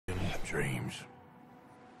dreams.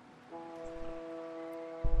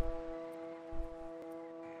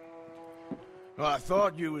 Well, I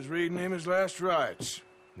thought you was reading him his last rites.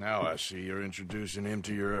 Now I see you're introducing him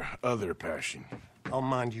to your other passion. I'll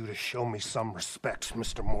mind you to show me some respect,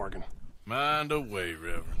 Mr. Morgan. Mind away,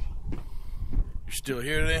 Reverend. You still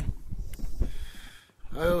here, then?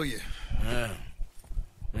 I owe you. Yeah.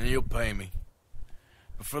 And you'll pay me.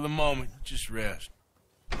 But for the moment, just rest.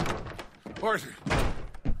 Arthur,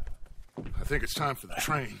 I think it's time for the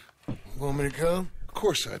train. Want me to come? Of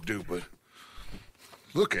course I do, but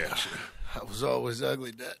look at you. I was always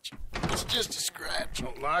ugly, Dutch. It's just a scratch.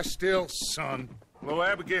 Don't lie still, son. Hello,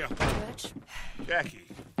 Abigail. Dutch, Jackie.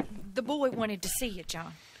 the boy wanted to see you,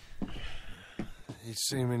 John. He's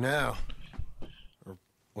seen me now. Or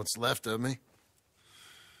what's left of me.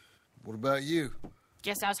 What about you?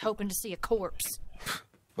 Guess I was hoping to see a corpse.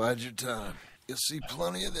 Bide your time. You'll see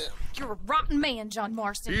plenty of them. You're a rotten man, John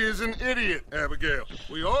Marston. He is an idiot, Abigail.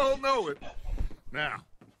 We all know it. Now,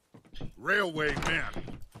 railway men.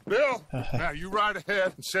 Bill, now you ride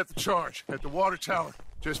ahead and set the charge at the water tower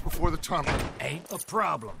just before the tunnel. Ain't a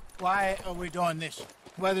problem. Why are we doing this?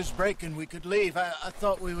 Weather's breaking. We could leave. I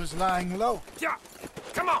thought we was lying low. Yeah,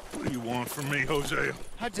 come on. What do you want from me, Hosea?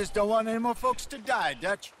 I just don't want any more folks to die,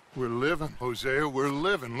 Dutch. We're living, Hosea. We're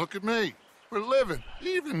living. Look at me. We're living.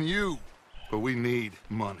 Even you. But we need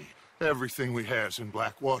money. Everything we has in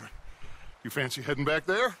Blackwater. You fancy heading back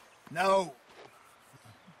there? No.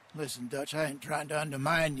 Listen, Dutch, I ain't trying to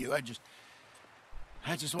undermine you. I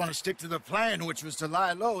just want to stick to the plan, which was to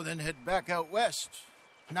lie low, then head back out west.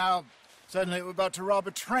 Now, suddenly we're about to rob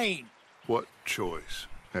a train. What choice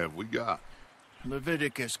have we got?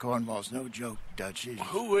 Leviticus Cornwall's no joke, Dutch.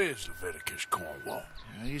 Who is Leviticus Cornwall?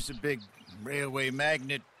 He's a big railway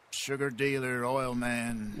magnate, sugar dealer, oil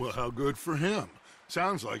man. Well, how good for him.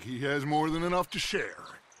 Sounds like he has more than enough to share.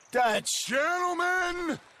 Dutch!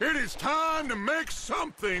 Gentlemen, it is time to make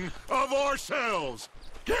something of ourselves.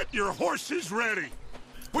 Get your horses ready.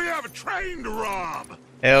 We have a train to rob.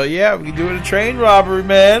 Hell yeah, we can do it a train robbery,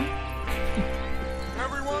 man.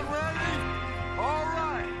 Everyone ready? All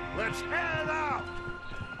right, let's head out.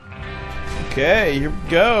 Okay, here we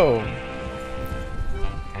go.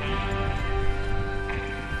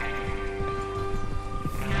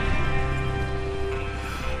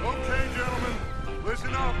 Okay, gentlemen,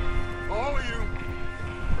 listen up, all of you.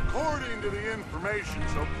 According to the information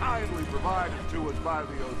so kindly provided to us by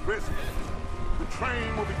the O'Driscolls, the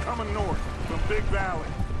train will be coming north from Big Valley.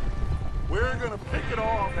 We're gonna pick it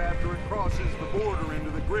off after it crosses the border into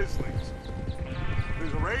the Grizzlies.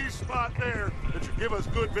 There's a raised spot there that should give us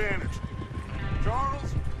good vantage.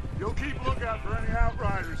 Charles, you'll keep lookout for any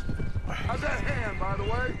outriders. How's that hand, by the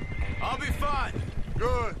way? I'll be fine.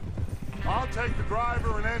 Good. I'll take the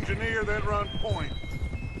driver and engineer that run point.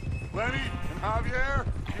 Lenny and Javier,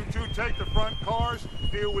 you two take the front cars,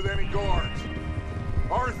 deal with any guards.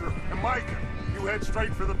 Arthur and Micah, you head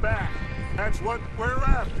straight for the back. That's what we're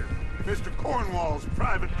after. Mr. Cornwall's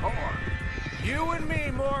private car. You and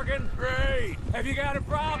me, Morgan. Great. Have you got a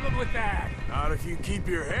problem with that? Not if you keep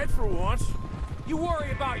your head for once. You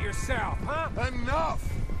worry about yourself, huh? Enough!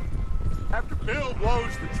 After Bill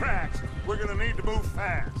blows the tracks, we're gonna need to move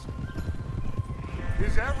fast.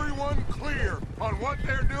 Is everyone clear on what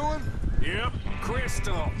they're doing? Yep.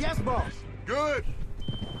 Crystal. Yes, boss. Good.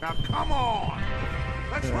 Now come on.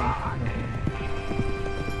 Let's ride.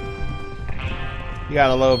 You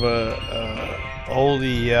gotta love a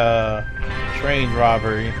oldie train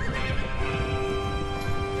robbery.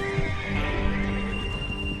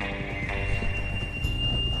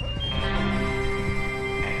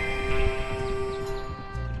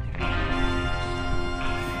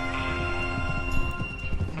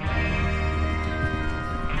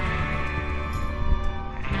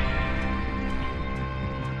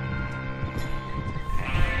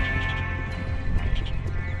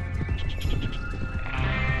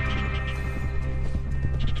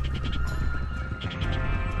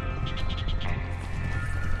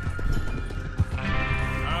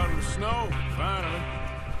 Out of the snow, finally.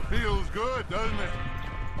 Feels good, doesn't it?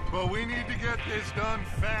 But we need to get this done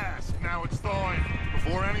fast. Now it's thawing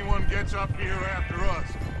before anyone gets up here after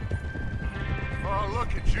us. Oh,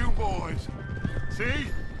 look at you boys. See?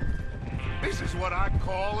 This is what I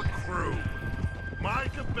call a crew.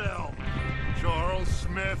 Micah Bell, Charles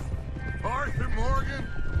Smith, Arthur Morgan,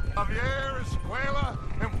 Javier Escuela,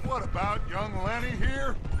 and what about young Lenny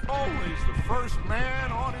here? Always the first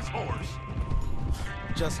man on his horse.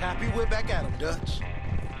 Just happy we're back at him, Dutch.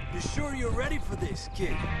 You sure you're ready for this,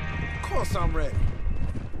 kid? Of course I'm ready.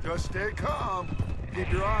 Just stay calm.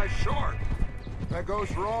 Keep your eyes sharp. That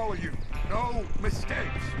goes for all of you. No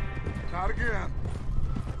mistakes. Not again.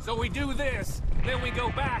 So we do this, then we go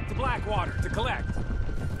back to Blackwater to collect.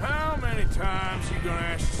 How many times you gonna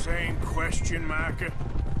ask the same question, Micah?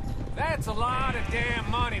 That's a lot of damn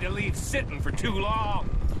money to leave sitting for too long.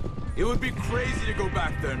 It would be crazy to go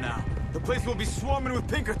back there now. The place will be swarming with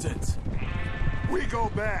Pinkertons. We go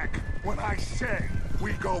back when I say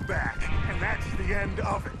we go back, and that's the end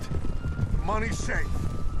of it. The money's safe.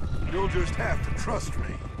 You'll just have to trust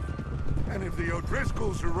me. And if the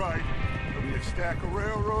O'Driscolls are right, there'll be a stack of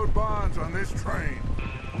railroad bonds on this train.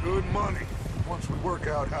 Good money, once we work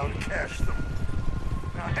out how to cash them.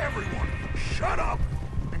 Now everyone, shut up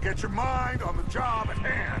and get your mind on the job at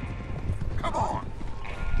hand. Come on.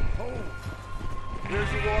 Hold. There's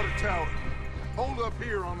the water tower. Hold up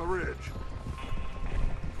here on the ridge.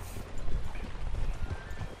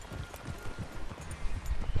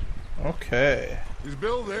 Okay. Is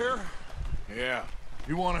Bill there? Yeah.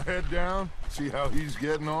 You want to head down, see how he's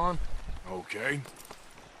getting on? Okay.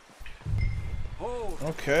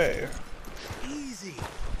 Okay. Easy.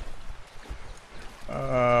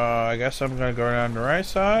 I guess I'm gonna go down the right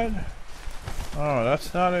side. Oh,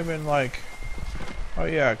 that's not even like. Oh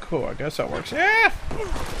yeah, cool. I guess that works. Yeah.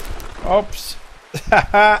 Oops.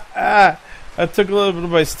 I took a little bit of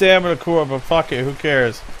my stamina core, but fuck it. Who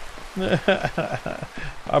cares?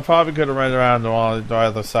 I probably could have run around on the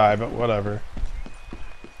other side, but whatever.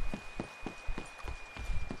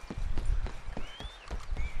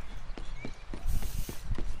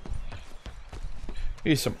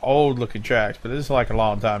 These some old looking tracks, but this is like a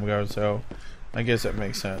long time ago, so I guess that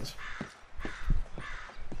makes sense.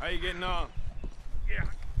 How you getting on? Yeah.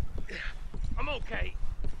 I'm okay.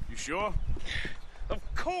 You sure? Of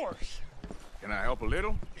course. Can I help a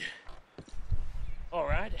little? All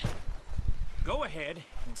right. Go ahead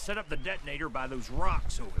and set up the detonator by those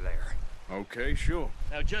rocks over there. Okay, sure.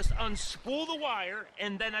 Now just unspool the wire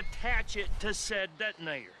and then attach it to said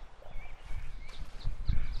detonator.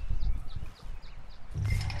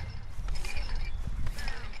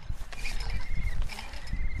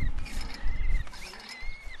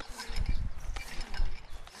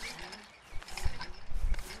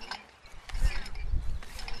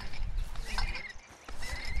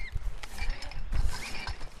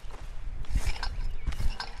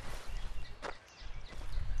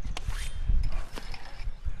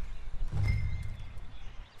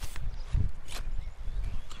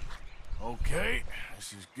 Okay,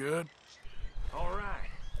 this is good. All right.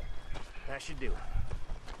 That should do it.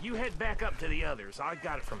 You head back up to the others. I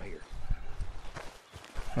got it from here.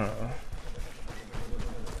 Have to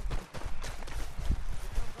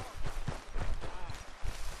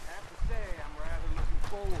say, I'm rather looking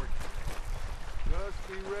forward. Just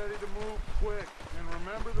be ready to move quick, and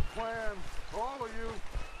remember the plan. All of you,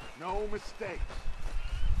 no mistakes.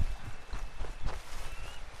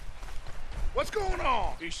 What's going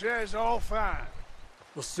on? He says all fine.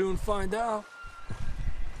 We'll soon find out.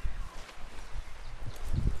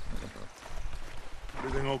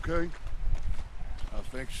 Everything okay? I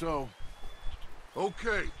think so.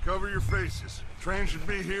 Okay, cover your faces. Train should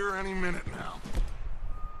be here any minute now.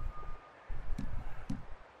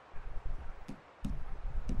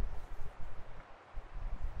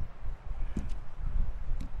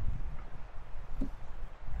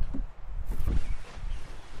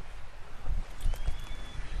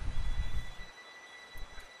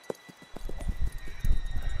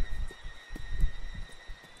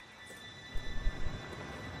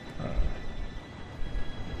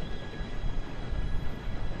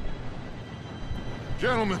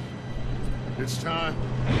 Gentlemen, it's time.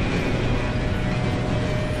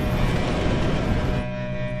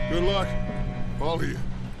 Good luck, all of you.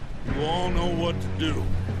 You all know what to do.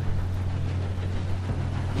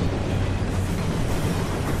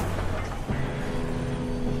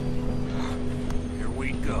 Here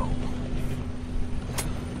we go.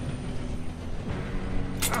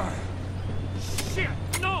 Shit!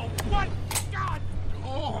 No! What? God!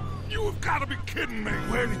 Oh, you have got to be kidding me.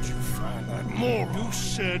 Where did you find that moron? You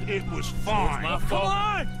said it was fine. My fault. Come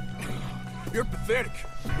on! You're pathetic.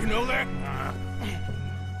 You know that?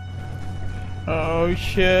 Oh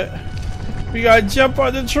shit. We gotta jump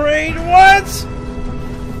on the train. What?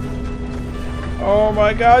 Oh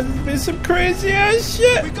my god, this has been some crazy ass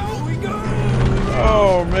shit. We go!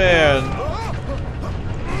 Oh man.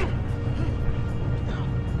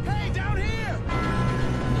 Hey, down here!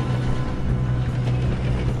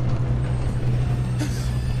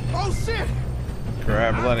 Oh, shit!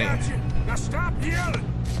 Grab Lenny. I got you. Now stop yelling.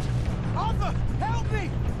 Arthur, help me!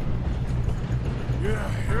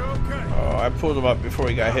 Yeah, you're okay. Oh, I pulled him up before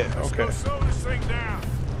he got hit. Let's Okay. go slow this thing down.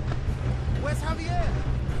 Where's Javier?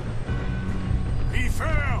 He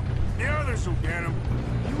fell. The others will get him.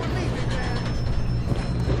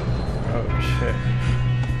 Oh shit.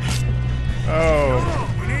 Oh. Come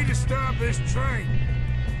on, we need to stop this train.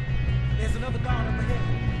 There's another guard up ahead.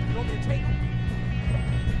 You want me to take him?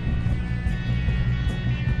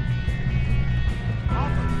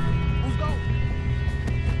 Arthur, who's going?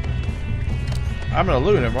 I'm gonna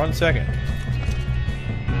loot him 1 second.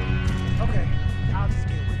 Okay, I'll just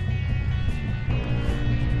deal with him.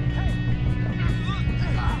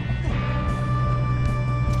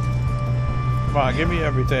 Come on, give me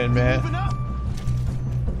everything, man.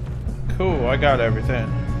 Cool, I got everything.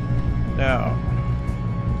 Now.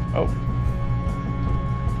 Oh.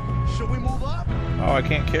 Should we move up? Oh, I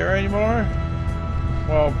can't carry anymore?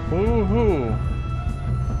 Well, boo-hoo.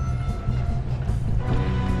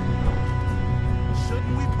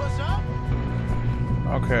 Shouldn't we push up?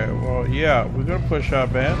 Okay, well, yeah, we're gonna push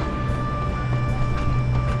up, man.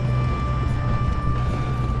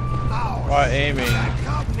 By aiming.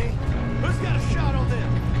 Who's got a shot on them?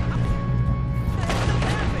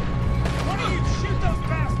 Why don't you shoot those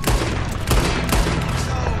bastards?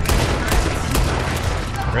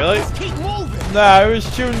 Really? Just keep moving. Nah, I was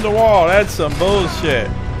shooting the wall. That's some bullshit.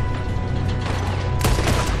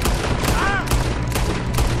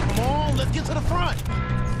 Come on, let's get to the front.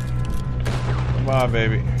 Come on,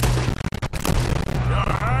 baby.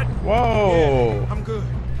 Alright? Whoa. I'm good.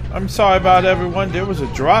 I'm sorry about everyone. There was a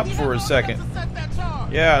drop for a second.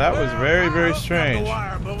 Yeah, that was very, very strange. The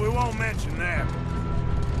wire, but we won't mention that.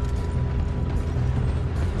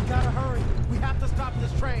 We gotta hurry. We have to stop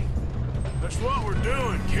this train. That's what we're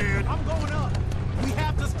doing, kid. I'm going up. We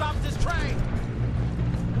have to stop this train.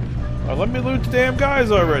 Oh, let me loot the damn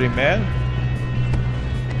guys already, man.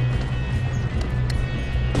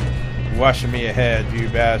 Washing me ahead, you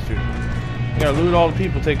bastard. You gotta loot all the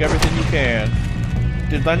people, take everything you can.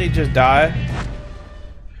 Did Lenny just die?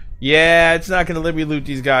 Yeah, it's not gonna let me loot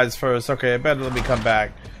these guys first. Okay, it better let me come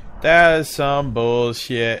back. That is some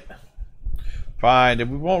bullshit. Fine, if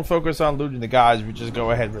we won't focus on looting the guys, we just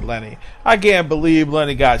go ahead with Lenny. I can't believe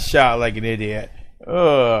Lenny got shot like an idiot.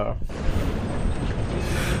 Ugh.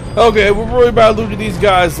 Okay, we'll worry about looting these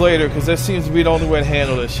guys later, because that seems to be the only way to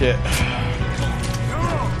handle this shit.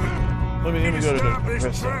 Let me go to the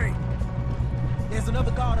crystal. There's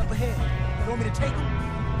another guard up ahead. You want me to take him?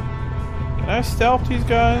 Can I stealth these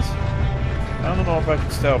guys? I don't know if I can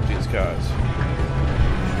stealth these guys.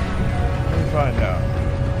 Let me find out.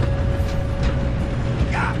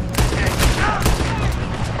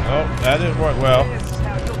 Oh, that didn't work well. Let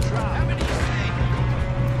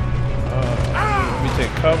me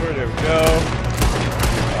take cover. There we go.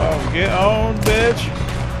 Oh, get on, bitch.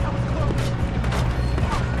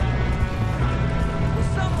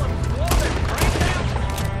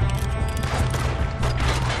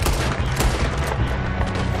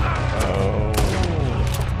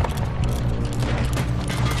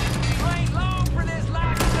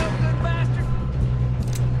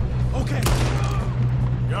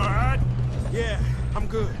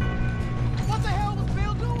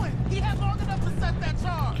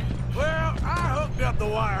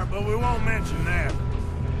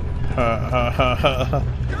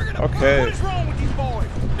 Okay. What's wrong with these boys?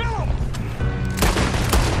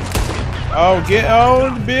 Oh, get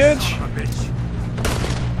on, bitch!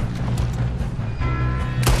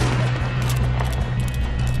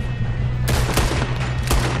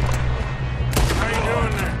 How you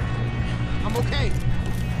doing there? I'm okay.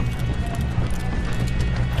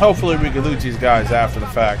 Hopefully we can loot these guys after the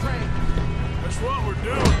fact. That's what we're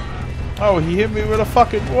doing. Oh, he hit me with a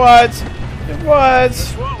fucking what? What?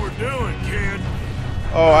 That's what we're doing, kid.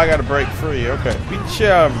 Oh, I gotta break free. Okay. Beat the shit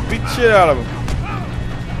out of him. Beat the shit out of him.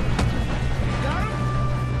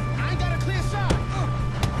 I ain't got a clear shot.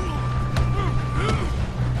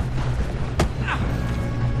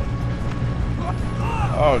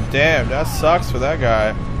 Oh, damn. That sucks for that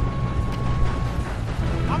guy.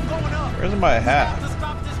 I'm going up. Where's my hat? To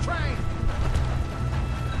stop this train.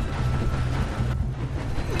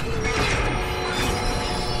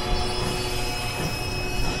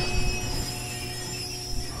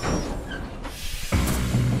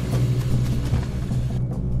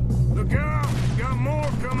 Look out! Got more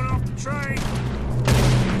coming off the train.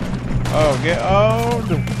 Oh, get owned.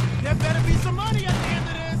 There better be some money at the end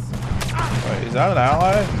of this. Wait, is that an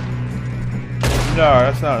ally? No,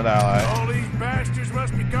 that's not an ally. All these bastards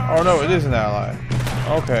must be gone. Oh, no, it is an ally.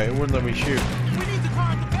 Okay, it wouldn't let me shoot. We need the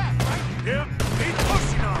car in the back, right? Yep, keep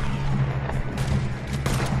pushing on.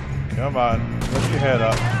 Come on. Lift your head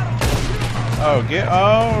up. Oh, get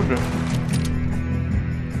owned.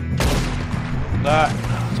 That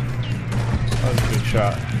was a good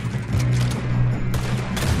shot.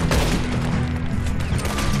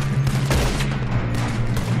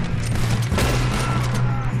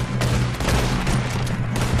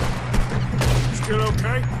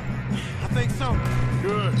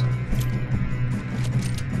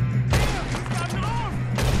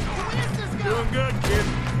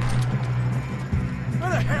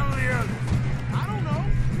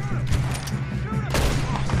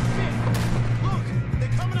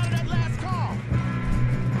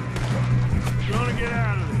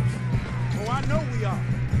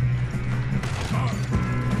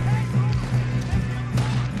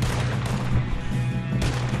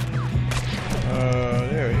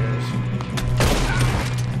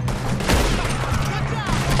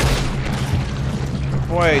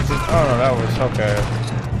 Wait, oh no, that was okay.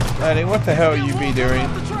 Lenny, what the hell you be doing?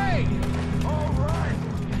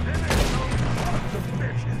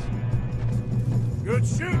 Good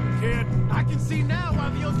shooting, kid. I can see now why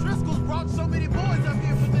the O'Driscolls brought so many boys up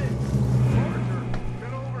here for this. Parker,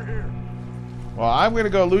 get over here. Well, I'm gonna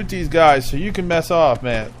go loot these guys so you can mess off,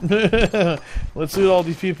 man. Let's loot all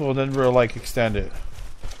these people and then we'll like extend it.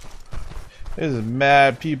 This is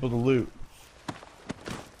mad people to loot.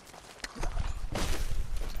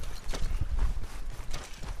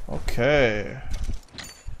 Okay.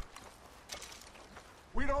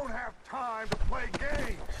 We don't have time to play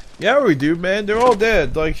games. Yeah, we do, man. They're all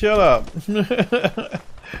dead. Like, shut up.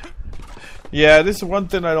 Yeah, this is one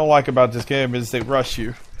thing I don't like about this game is they rush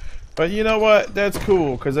you. But you know what? That's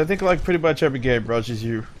cool, because I think like pretty much every game rushes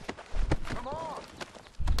you. Come on.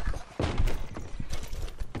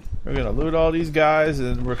 We're gonna loot all these guys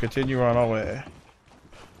and we'll continue on our way.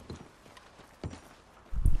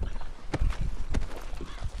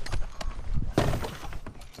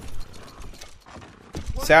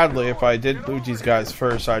 Sadly, if I did loot these guys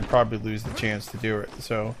first, I'd probably lose the chance to do it.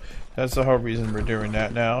 So that's the whole reason we're doing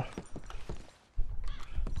that now.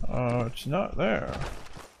 Oh, it's not there.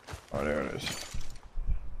 Oh, there it is.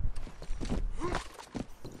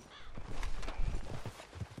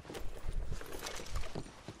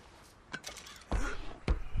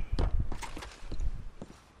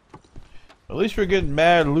 At least we're getting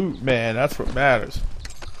mad loot, man. That's what matters.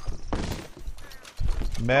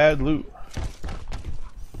 Mad loot.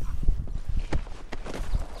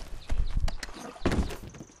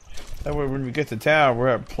 That way when we get to town, we're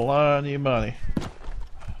having plenty of money.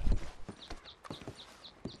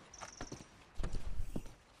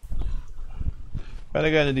 But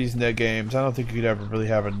again, in these net games, I don't think you could ever really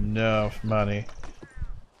have enough money.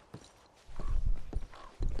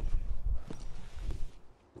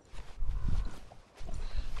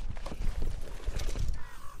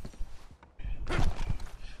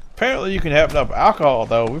 Apparently you can have enough alcohol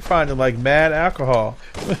though. We're finding like mad alcohol.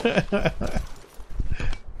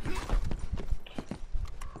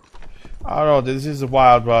 I don't know, this is a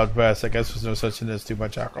wild, wild west. I guess there's no such thing as too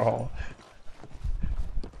much alcohol.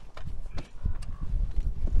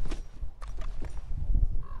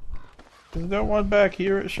 Is there one back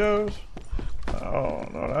here it shows? Oh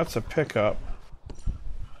no, that's a pickup.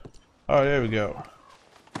 Oh, there we go.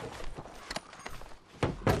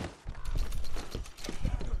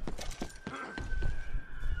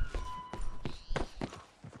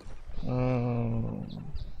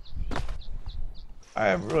 I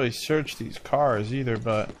haven't really searched these cars either,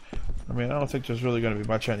 but I mean, I don't think there's really going to be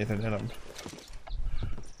much anything in them.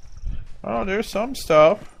 Oh, there's some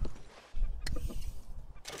stuff.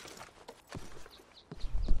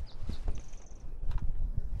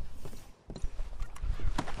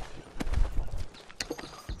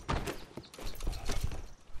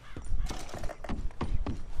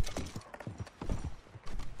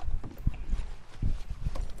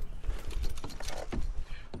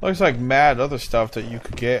 Looks like mad other stuff that you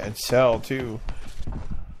could get and sell too.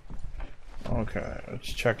 Okay,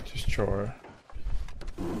 let's check this drawer.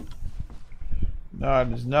 No,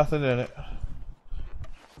 there's nothing in it.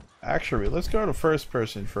 Actually, let's go to first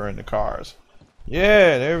person for in the cars.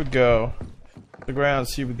 Yeah, there we go. Look around,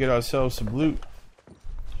 see if we get ourselves some loot.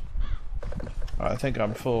 I think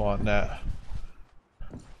I'm full on that.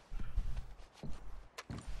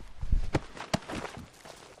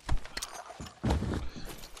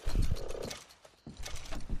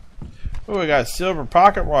 Oh, we got silver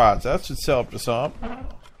pocket watch. That should sell up to some.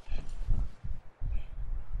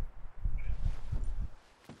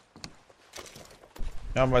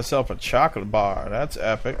 Got myself a chocolate bar. That's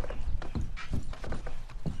epic.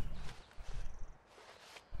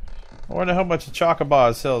 I wonder how much a chocolate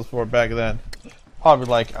bar sells for back then. Probably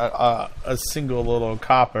like a single little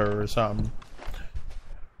copper or something.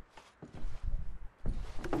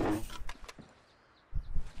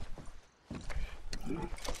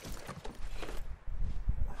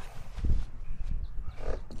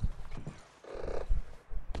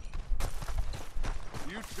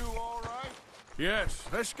 Yes,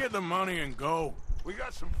 let's get the money and go. We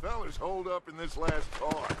got some fellas holed up in this last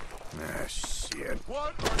car. Ah, shit.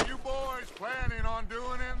 What are you boys planning on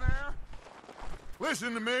doing in there?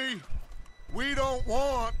 Listen to me. We don't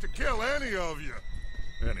want to kill any of you.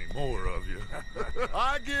 Any more of you.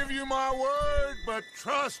 I give you my word, but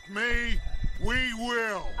trust me, we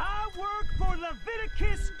will. I work for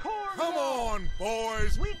Leviticus Corps. Come on,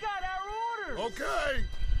 boys. We got our orders. Okay.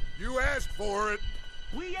 You asked for it.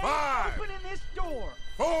 We ain't 5, opening this door.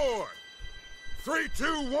 4, 3, 2,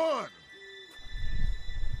 1.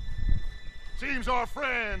 Seems our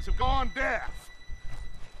friends have gone deaf.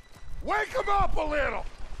 Wake him up a little!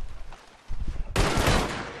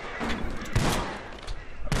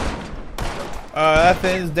 That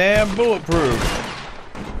thing's damn bulletproof.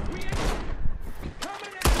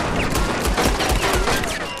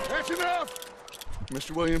 That's enough!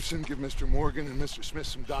 Mr. Williamson, give Mr. Morgan and Mr. Smith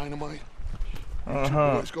some dynamite.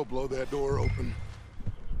 Let's go blow that door open.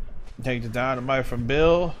 Take the dynamite from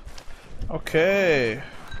Bill. Okay.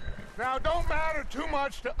 Now, it don't matter too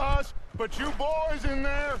much to us, but you boys in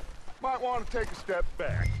there might want to take a step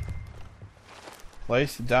back.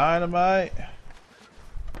 Place the dynamite.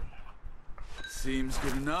 Seems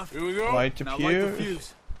good enough. Here we go. Light the Now light the fuse.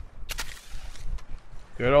 fuse.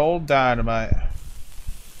 Good old dynamite.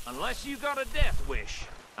 Unless you got a death wish,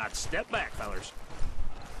 I'd step back, fellers.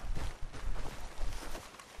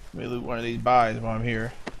 Let me loot one of these bodies while I'm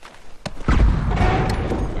here.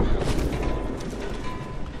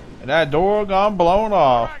 And that door gone blown All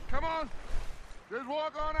off. right, come on. Just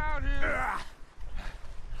walk on out here.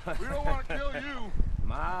 We don't want to kill you.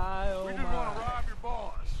 My, oh We just want to rob your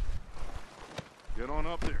boss. Get on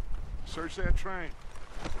up there. Search that train.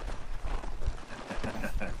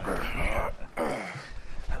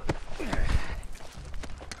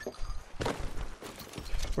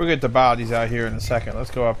 We'll get the bodies out here in a second. Let's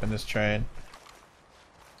go up in this train.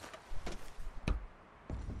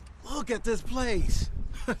 Look at this place.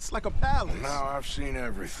 It's like a palace. Now I've seen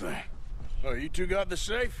everything. Oh, you two got the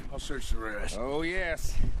safe? I'll search the rest. Oh,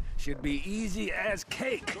 yes. Should be easy as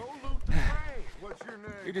cake. Go loot the train. What's your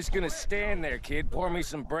name? You're just gonna stand there, kid. Pour me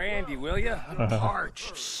some brandy, will ya?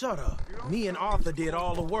 Parched. Shut up. Me and Arthur did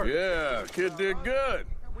all the work. Yeah, kid did good.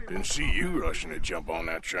 Didn't see you rushing to jump on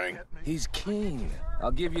that train. He's keen.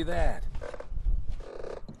 I'll give you that.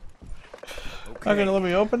 Not gonna let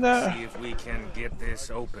me open that? See if we can get this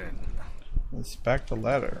open. Inspect the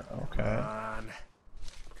letter. Okay. Come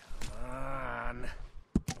on.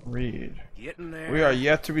 Read. Get in there. We are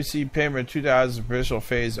yet to receive payment 2000 official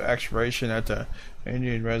phase of expiration at the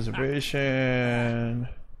Indian reservation.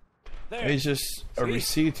 There. It's just a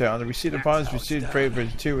receipt on the receipt of funds received for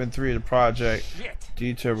page 2 and 3 of the project. Shit.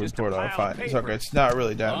 Detailed Just a report on pile of findings. paper. Okay, it's not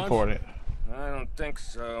really that Funds? important. I don't think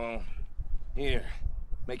so. Here.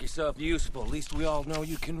 Make yourself useful. At least we all know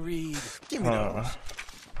you can read. Give me those.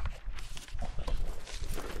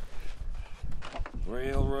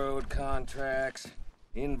 Railroad contracts,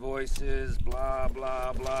 invoices, blah,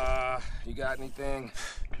 blah, blah. You got anything?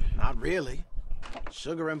 Not really.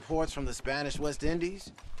 Sugar imports from the Spanish West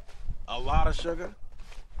Indies. A lot of sugar.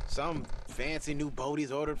 Some fancy new boat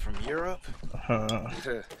he's ordered from Europe.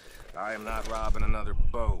 I am not robbing another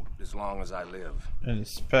boat as long as I live.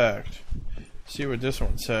 Inspect. See what this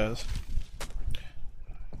one says.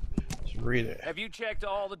 Let's read it. Have you checked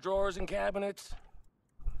all the drawers and cabinets?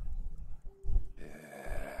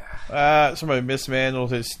 Somebody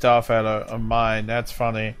mishandled his stuff at a mine. That's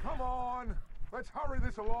funny. Come on. Let's hurry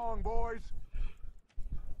this along, boys.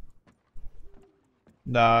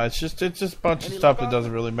 Nah, it's just a bunch of stuff that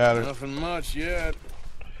doesn't really matter. Nothing much yet.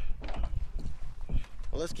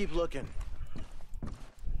 Well, let's keep looking.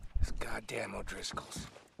 This goddamn O'Driscolls.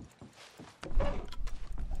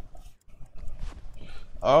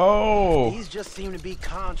 Oh, These just seem to be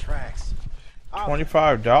contracts.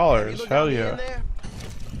 $25. Hell yeah.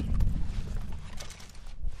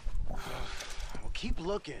 Well, keep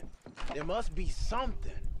looking. There must be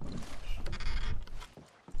something.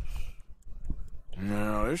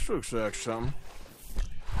 No, this looks like something.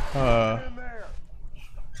 In there.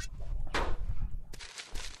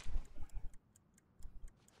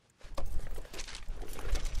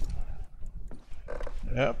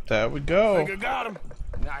 Yep, there we I go. think I got him.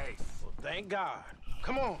 Nice. Well, thank God.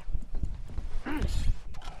 Come on.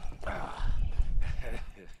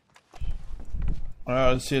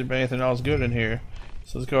 Well, let's see if anything else good in here.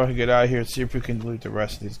 So let's go ahead and get out of here and see if we can loot the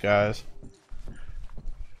rest of these guys.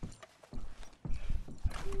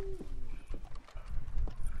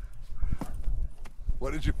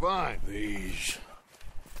 What did you find? These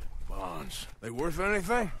bonds. They worth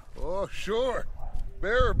anything? Oh, sure.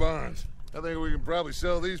 Bearer bonds. I think we can probably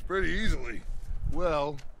sell these pretty easily.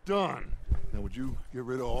 Well done. Now, would you get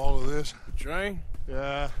rid of all of this? The train?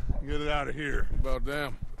 Yeah, get it out of here. About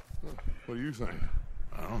them. What do you think?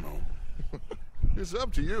 I don't know. It's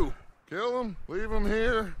up to you. Kill them, leave them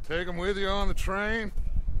here, take them with you on the train.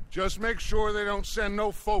 Just make sure they don't send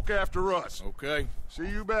no folk after us. Okay. See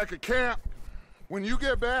you back at camp. When you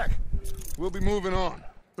get back, we'll be moving on.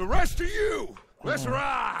 The rest of you, let's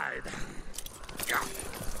ride.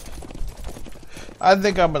 I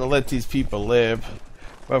think I'm gonna let these people live.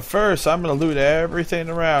 But first, I'm gonna loot everything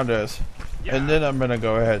around us. And then I'm gonna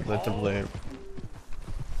go ahead and let them live.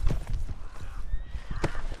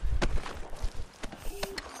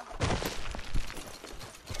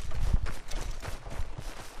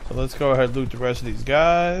 So let's go ahead and loot the rest of these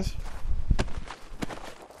guys.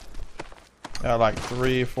 Got like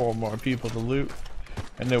 3 or 4 more people to loot.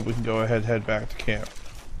 And then we can go ahead and head back to camp.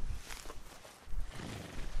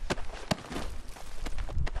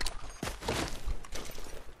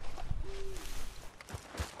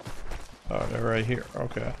 Oh, they're right here.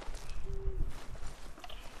 Okay.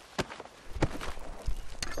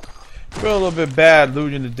 Feel a little bit bad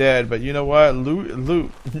looting the dead, but you know what?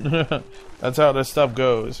 Loot. That's how this stuff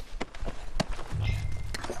goes.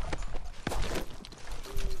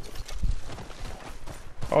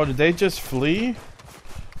 Oh, did they just flee?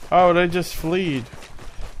 Oh, they just fleed.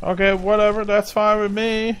 Okay, whatever. That's fine with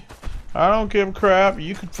me. I don't give a crap.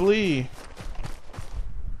 You can flee.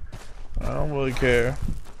 I don't really care.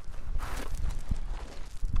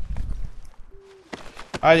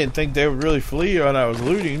 I didn't think they would really flee when I was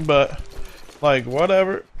looting, but like,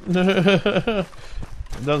 whatever.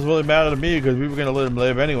 It doesn't really matter to me because we were gonna let them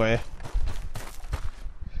live anyway.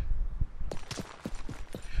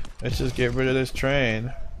 Let's just get rid of this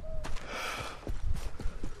train.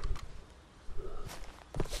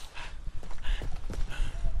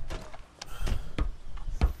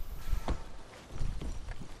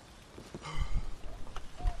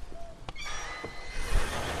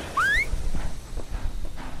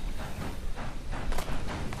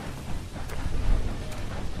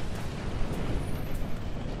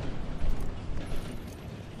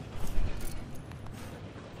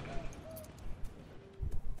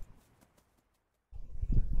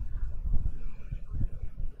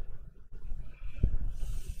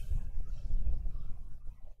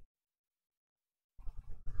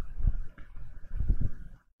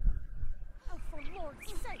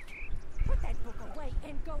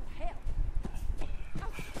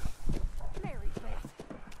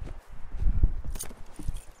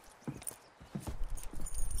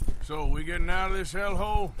 So, we getting out of this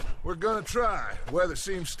hellhole? We're gonna try. Weather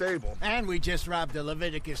seems stable. And we just robbed the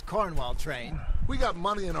Leviticus Cornwall train. We got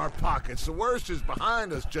money in our pockets. The worst is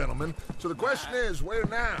behind us, gentlemen. So the question is, where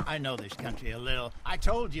now? I know this country a little. I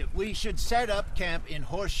told you, we should set up camp in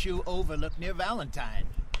Horseshoe Overlook near Valentine.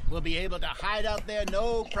 We'll be able to hide out there,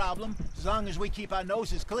 no problem, as long as we keep our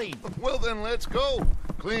noses clean. Well, then let's go.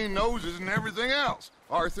 Clean noses and everything else.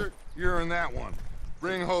 Arthur, you're in that one.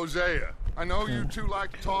 Bring Hosea. I know you two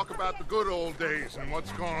like to talk about the good old days and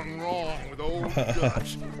what's gone wrong with old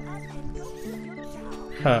Dutch.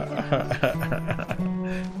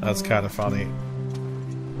 That's kind of funny.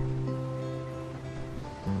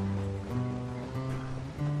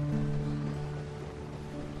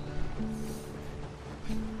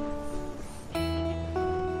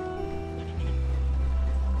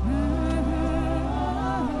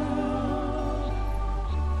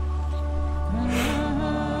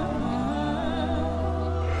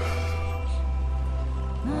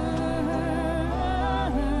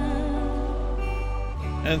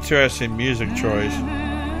 Interesting music choice.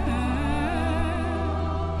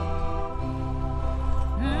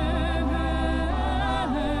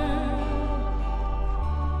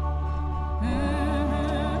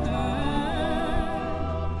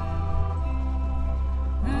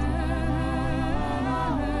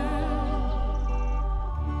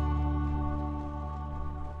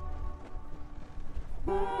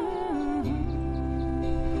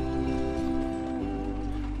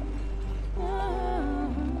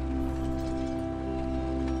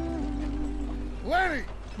 Lenny!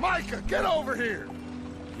 Micah, get over here!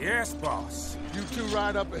 Yes, boss. You two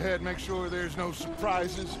ride up ahead, make sure there's no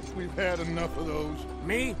surprises. We've had enough of those.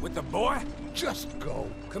 Me with the boy? Just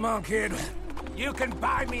go. Come on, kid. You can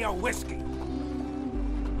buy me a whiskey.